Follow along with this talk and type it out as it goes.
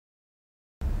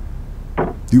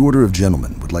The Order of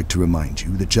Gentlemen would like to remind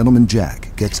you that Gentleman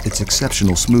Jack gets its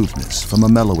exceptional smoothness from a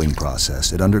mellowing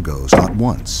process it undergoes not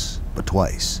once, but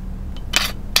twice.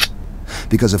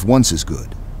 Because if once is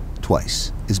good,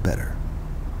 twice is better.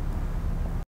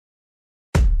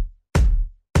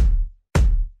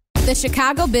 The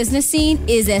Chicago business scene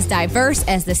is as diverse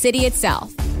as the city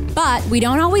itself. But we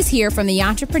don't always hear from the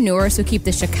entrepreneurs who keep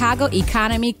the Chicago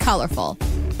economy colorful.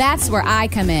 That's where I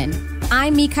come in.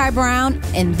 I'm Micae Brown,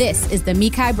 and this is the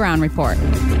Micae Brown Report.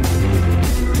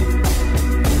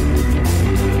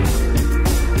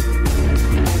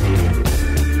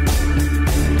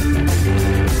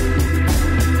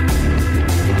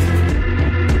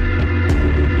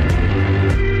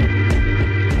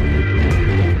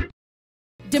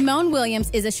 Damond Willaims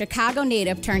is a Chicago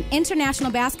native turned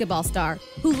international basketball star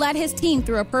who led his team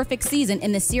through a perfect season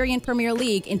in the Syrian Premier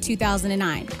League in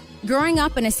 2009. Growing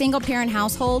up in a single-parent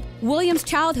household, Willaims'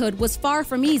 childhood was far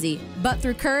from easy, but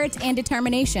through courage and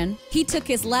determination, he took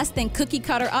his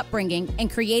less-than-cookie-cutter upbringing and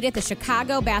created the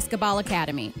Chicago Basketball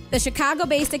Academy. The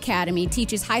Chicago-based academy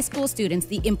teaches high school students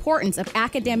the importance of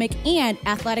academic and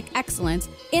athletic excellence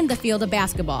in the field of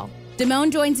basketball.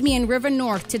 Damond joins me in River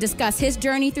North to discuss his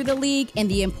journey through the league and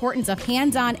the importance of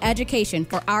hands-on education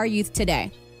for our youth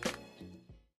today.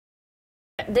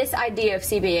 This idea of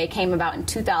CBA came about in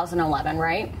 2011,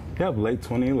 right? Yep, late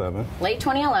 2011. Late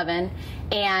 2011.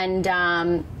 And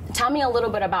tell me a little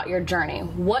bit about your journey.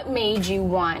 What made you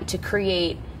want to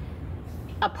create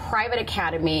a private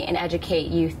academy and educate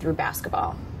youth through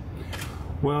basketball?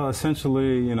 Well,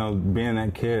 essentially, being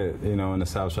that kid, in the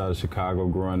south side of Chicago,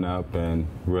 growing up and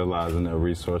realizing that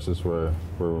resources were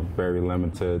very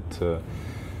limited to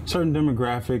certain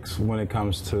demographics when it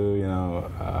comes to,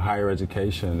 higher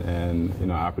education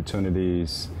and,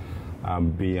 opportunities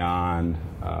beyond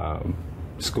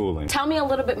schooling. Tell me a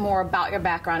little bit more about your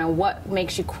background and what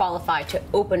makes you qualified to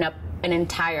open up an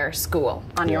entire school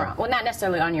on your own. Well, not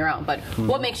necessarily on your own, but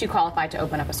what makes you qualified to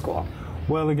open up a school?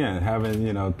 Well, again,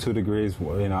 having 2 degrees,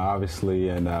 obviously,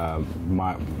 and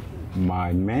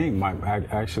my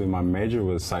major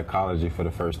was psychology for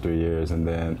the first 3 years, and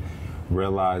then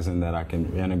realizing that I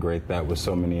can integrate that with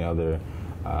so many other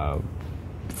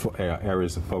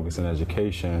areas of focus in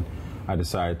education, I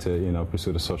decided to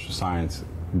pursue the social science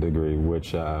degree,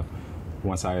 which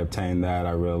once I obtained that,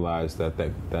 I realized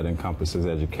that encompasses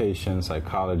education,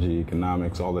 psychology,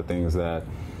 economics, all the things that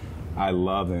I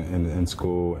loved in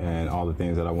school and all the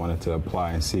things that I wanted to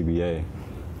apply in CBA.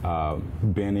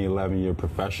 Being an 11-year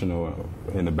professional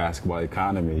in the basketball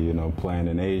economy, playing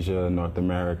in Asia, North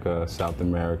America, South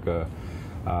America.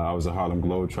 I was a Harlem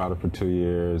Globetrotter for 2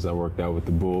 years. I worked out with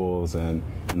the Bulls and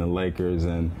the Lakers,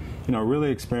 and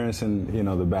really experiencing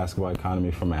the basketball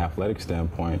economy from an athletic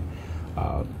standpoint.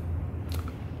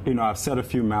 I've set a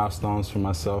few milestones for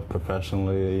myself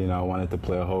professionally. I wanted to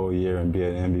play a whole year and be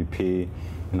an MVP.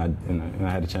 And I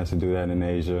had a chance to do that in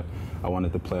Asia. I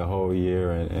wanted to play a whole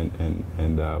year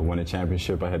and win a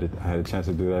championship. I had a chance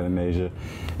to do that in Asia.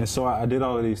 And so I did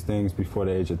all of these things before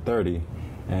the age of 30.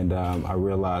 And I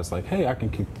realized, like, hey, I can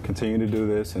continue to do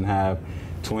this and have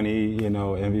 20,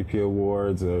 MVP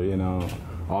awards or,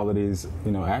 all of these,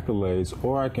 accolades,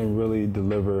 or I can really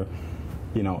deliver,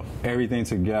 everything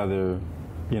together,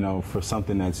 for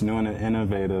something that's new and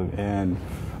innovative and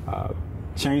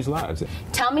change lives.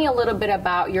 Tell me a little bit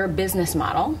about your business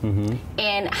model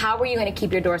and how are you going to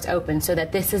keep your doors open so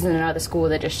that this isn't another school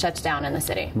that just shuts down in the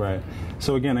city? Right.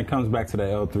 So again, it comes back to the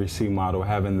L3C model,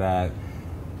 having that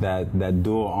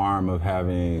dual arm of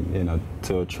having,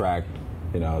 to attract,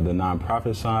 the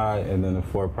nonprofit side and then the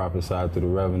for-profit side through the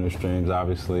revenue streams,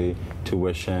 obviously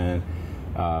tuition,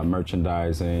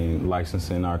 merchandising,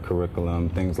 licensing our curriculum,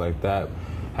 things like that.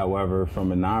 However,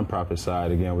 from a nonprofit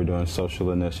side, again, we're doing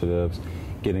social initiatives,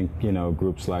 getting,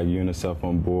 groups like UNICEF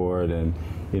on board and,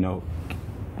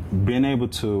 being able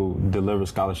to deliver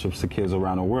scholarships to kids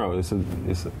around the world.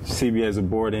 CBA is a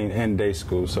boarding and day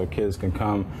school, so kids can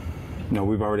come.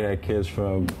 We've already had kids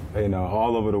from,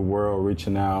 all over the world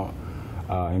reaching out,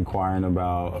 inquiring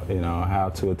about, how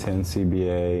to attend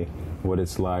CBA, what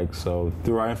it's like. So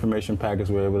through our information package,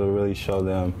 we're able to really show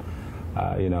them,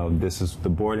 this is the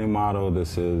boarding model,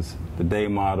 this is the day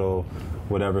model,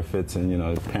 whatever fits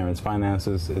in, parents'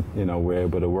 finances, we're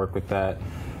able to work with that.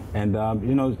 And,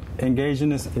 engage in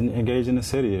the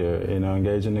city here,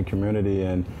 engage in the community,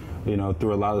 and,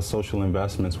 through a lot of social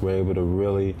investments, we're able to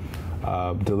really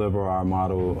deliver our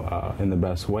model in the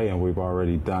best way, and we've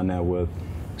already done that with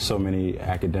so many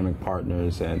academic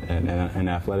partners and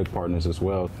athletic partners as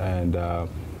well. And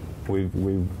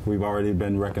We've already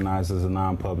been recognized as a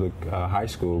non-public high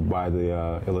school by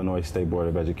the Illinois State Board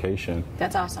of Education.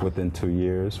 That's awesome. Within 2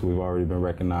 years, we've already been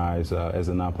recognized as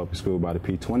a non-public school by the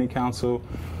P20 Council,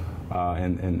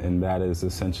 and that is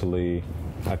essentially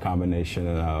a combination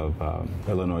of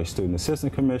Illinois Student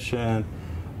Assistance Commission,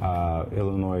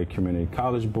 Illinois Community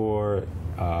College Board,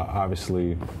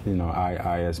 obviously,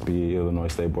 ISB, Illinois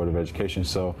State Board of Education.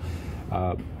 So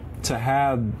to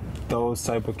have those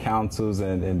type of councils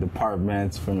and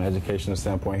departments from an educational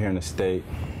standpoint here in the state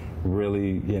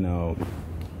really,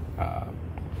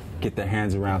 get their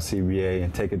hands around CBA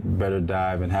and take a better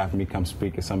dive and have me come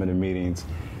speak at some of the meetings,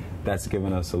 that's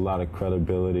given us a lot of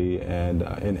credibility and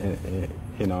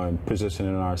and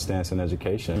positioning our stance in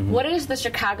education. What is the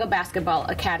Chicago Basketball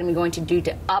Academy going to do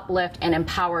to uplift and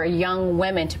empower young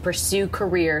women to pursue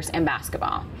careers in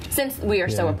basketball, since we are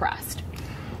so oppressed?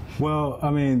 Well,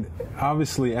 I mean,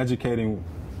 obviously education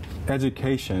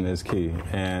is key,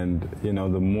 and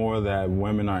the more that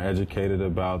women are educated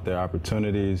about their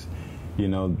opportunities,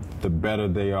 the better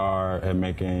they are at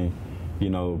making,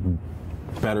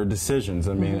 better decisions.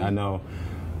 I mean, I know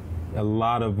a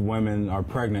lot of women are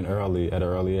pregnant at an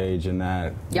early age, and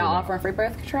that y'all offering free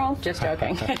birth control? Just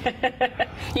joking.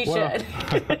 You should.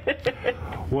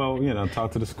 Well,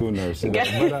 talk to the school nurse.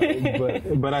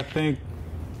 But I think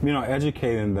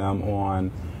educating them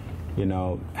on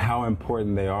how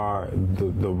important they are,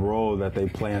 the role that they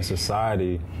play in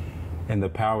society, and the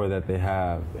power that they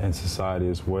have in society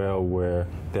as well, where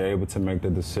they're able to make the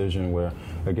decision where,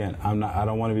 again, I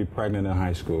don't want to be pregnant in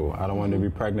high school. I don't want to be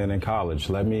pregnant in college.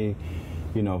 Let me,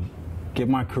 get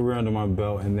my career under my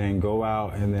belt and then go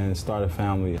out and then start a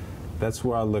family. That's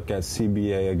where I look at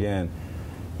CBA again.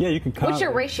 Yeah, you can come. What's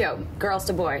your ratio, girls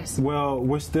to boys? Well,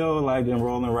 we're still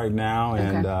enrolling right now,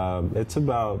 and it's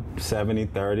about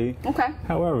 70-30. Okay.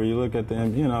 However, you look at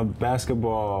the,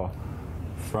 basketball,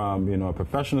 from a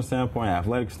professional standpoint,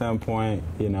 athletic standpoint,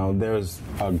 there's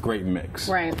a great mix.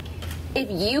 Right.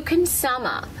 If you can sum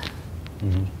up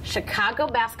Chicago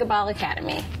Basketball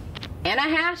Academy in a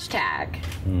hashtag,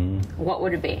 what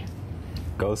would it be?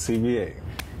 Go CBA.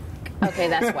 Okay,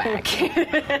 that's whack.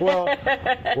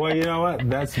 well, you know what?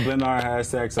 That's been our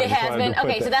hashtag. So it has been.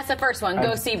 Okay, so that's the first one.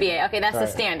 Go CBA. Okay, that's the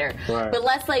standard. Right. But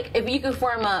let's if you can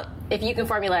formulate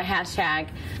a hashtag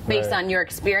based on your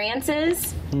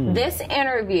experiences, this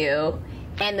interview,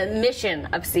 and the mission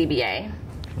of CBA,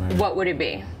 what would it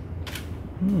be?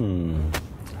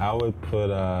 I would put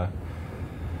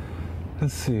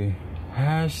let's see,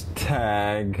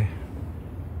 hashtag.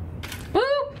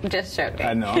 Boop. Just joking.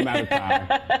 I know, I'm out of time.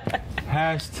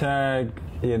 Hashtag,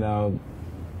 CBA,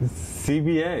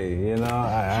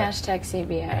 Hashtag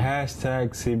CBA.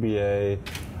 Hashtag CBA,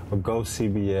 or Go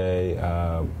CBA,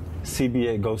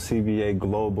 CBA, Go CBA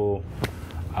Global,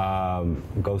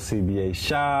 Go CBA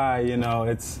Shy,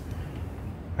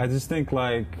 I just think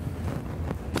the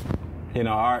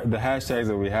hashtags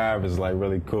that we have is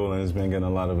really cool, and it's been getting a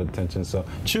lot of attention. So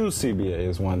Choose CBA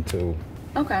is one too.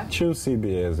 Okay. Choose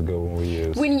CBA is a good one we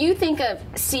use. When you think of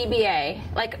CBA,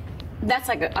 that's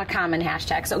a common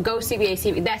hashtag. So Go CBA,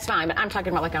 CBA, that's fine, but I'm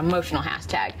talking about an emotional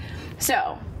hashtag.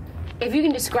 So if you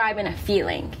can describe in a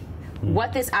feeling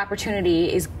what this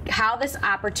opportunity is, how this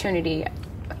opportunity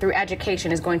through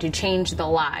education is going to change the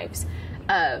lives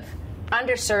of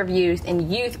underserved youth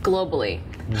and youth globally,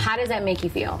 how does that make you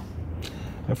feel?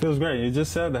 It feels great. You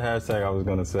just said the hashtag I was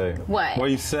going to say. What? Well,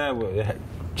 you said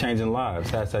changing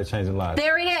lives. Hashtag changing lives.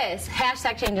 There it is.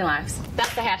 Hashtag changing lives.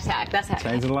 That's the hashtag. That's the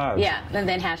hashtag. Changing lives. Yeah, and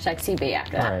then hashtag CB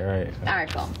after that. Right. All right,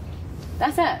 cool.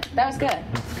 That's it. That was good.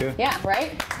 That's good. Yeah,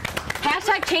 right?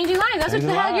 Hashtag changing lives. That's what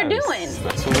the hell you're doing.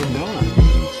 That's what we're doing.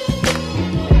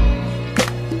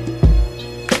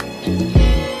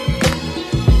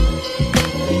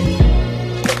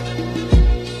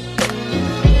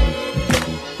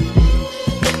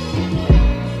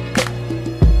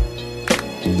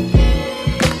 Yeah.